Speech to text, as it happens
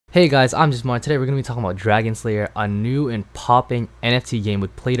Hey guys, I'm just Martin. Today we're going to be talking about Dragon Slayer, a new and popping NFT game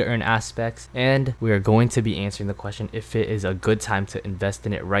with play to earn aspects, and we are going to be answering the question if it is a good time to invest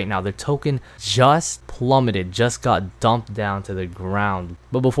in it right now. The token just plummeted, just got dumped down to the ground.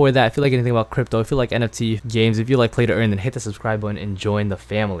 But before that, if you like anything about crypto, if you like NFT games, if you like play to earn, then hit the subscribe button and join the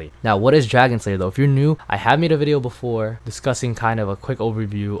family. Now, what is Dragon Slayer though? If you're new, I have made a video before discussing kind of a quick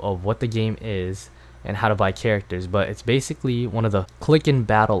overview of what the game is and how to buy characters, but it's basically one of the click and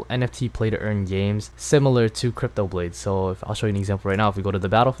battle NFT play to earn games similar to Crypto Blades. So if I'll show you an example right now. If we go to the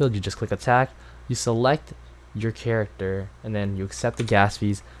battlefield, you just click attack, you select your character, and then you accept the gas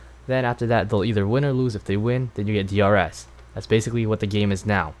fees. Then after that, they'll either win or lose. If they win, then you get DRS. That's basically what the game is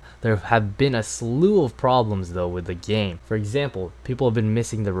now. There have been a slew of problems though with the game. For example, people have been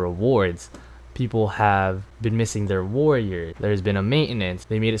missing the rewards. People have been missing their warrior. There's been a maintenance.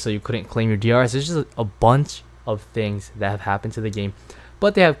 They made it so you couldn't claim your DRS. There's just a bunch of things that have happened to the game,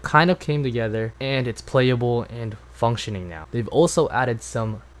 but they have kind of came together and it's playable and functioning now. They've also added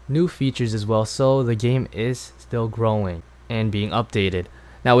some new features as well, so the game is still growing and being updated.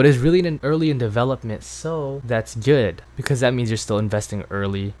 Now it is really early in development, so that's good because that means you're still investing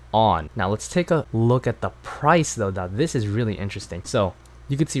early on. Now let's take a look at the price though. Now this is really interesting. So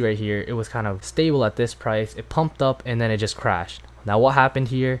you can see right here, it was kind of stable at this price. It pumped up and then it just crashed. Now what happened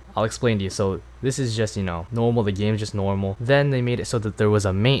here, I'll explain to you. So this is just, normal. The game's just normal. Then they made it so that there was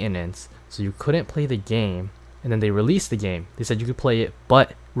a maintenance, so you couldn't play the game. And then they released the game. They said you could play it,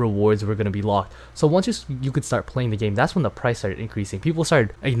 but rewards were going to be locked. So once you could start playing the game, that's when the price started increasing. People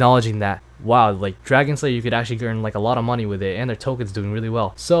started acknowledging that, wow, like Dragon Slayer, you could actually earn like a lot of money with it, and their token's doing really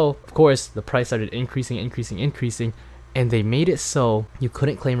well. So of course the price started increasing. And they made it so you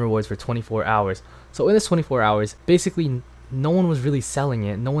couldn't claim rewards for 24 hours. So in this 24 hours, basically no one was really selling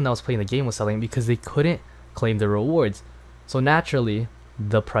it. No one that was playing the game was selling it because they couldn't claim the rewards. So naturally,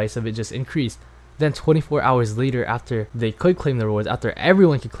 the price of it just increased. Then 24 hours later, after they could claim the rewards, after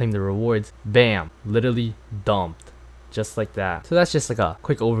everyone could claim the rewards, bam, literally dumped. Just like that. So that's just like a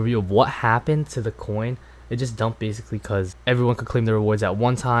quick overview of what happened to the coin. It just dumped basically because everyone could claim the rewards at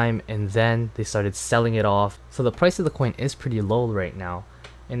one time, and then they started selling it off. So the price of the coin is pretty low right now,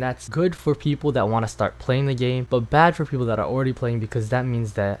 and that's good for people that want to start playing the game, but bad for people that are already playing because that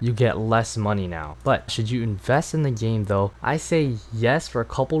means that you get less money now. But should you invest in the game though? I say yes for a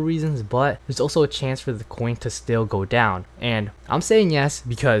couple reasons, but there's also a chance for the coin to still go down. And I'm saying yes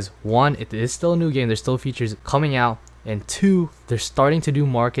because one, it is still a new game. There's still features coming out. And two, they're starting to do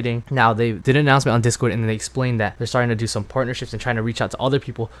marketing. Now they did an announcement on Discord and they explained that they're starting to do some partnerships and trying to reach out to other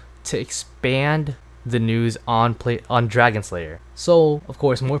people to expand the news on Dragon Slayer. So of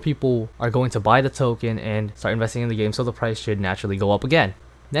course more people are going to buy the token and start investing in the game, so the price should naturally go up again.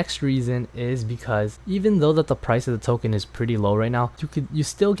 Next reason is because even though that the price of the token is pretty low right now, you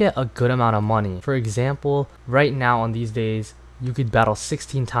still get a good amount of money. For example, right now on these days you could battle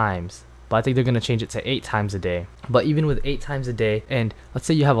 16 times. But I think they're going to change it to 8 times a day. But even with 8 times a day, and let's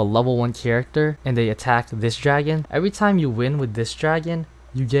say you have a level 1 character and they attack this dragon, every time you win with this dragon,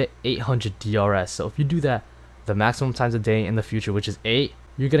 you get 800 DRS. So if you do that the maximum times a day in the future, which is 8,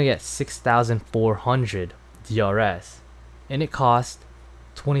 you're going to get 6,400 DRS. And it costs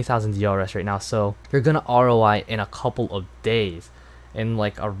 20,000 DRS right now. So you're going to ROI in a couple of days, in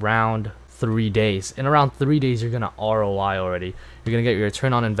like around 3 days. In around 3 days, you're going to ROI already. You're going to get your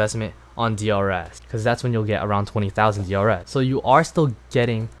return on investment on DRS, because that's when you'll get around 20,000 DRS. So you are still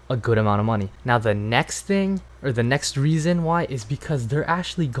getting a good amount of money. Now the next thing, or the next reason why, is because they're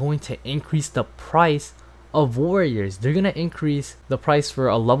actually going to increase the price of warriors. They're going to increase the price for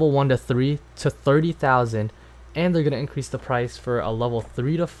a level 1 to 3 to 30,000, and they're going to increase the price for a level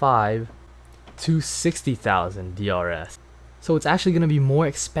 3 to 5 to 60,000 DRS. So it's actually going to be more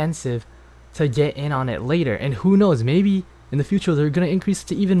expensive to get in on it later, and who knows, maybe in the future they're going to increase it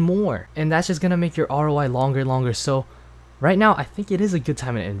to even more, and that's just going to make your ROI longer and longer. So right now I think it is a good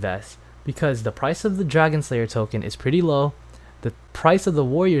time to invest because the price of the Dragon Slayer token is pretty low, the price of the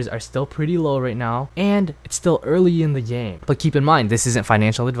warriors are still pretty low right now, and it's still early in the game. But keep in mind, this isn't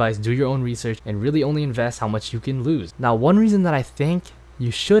financial advice. Do your own research and really only invest how much you can lose. Now one reason that I think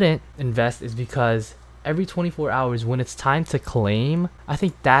you shouldn't invest is because every 24 hours when it's time to claim, I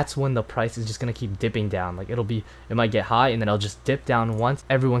think that's when the price is just going to keep dipping down. Like it might get high and then it'll just dip down once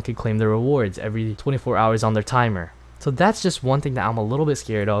everyone can claim their rewards every 24 hours on their timer. So that's just one thing that I'm a little bit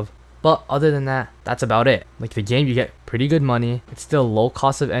scared of. But other than that, that's about it. Like the game, you get pretty good money. It's still low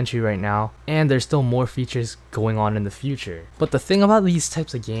cost of entry right now, and there's still more features going on in the future. But the thing about these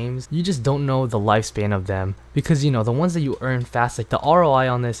types of games, you just don't know the lifespan of them, because the ones that you earn fast, like the ROI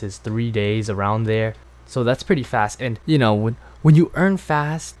on this is 3 days, around there. So that's pretty fast. And you know, when you earn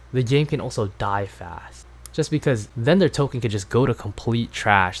fast, the game can also die fast. Just because then their token could just go to complete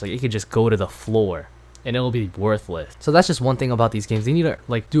trash. Like it could just go to the floor and it'll be worthless. So that's just one thing about these games. They need to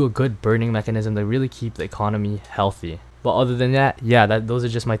like do a good burning mechanism to really keep the economy healthy. But other than that, yeah, those are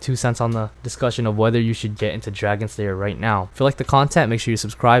just my 2 cents on the discussion of whether you should get into Dragon Slayer right now. If you like the content, make sure you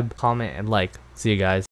subscribe, comment, and like. See you guys.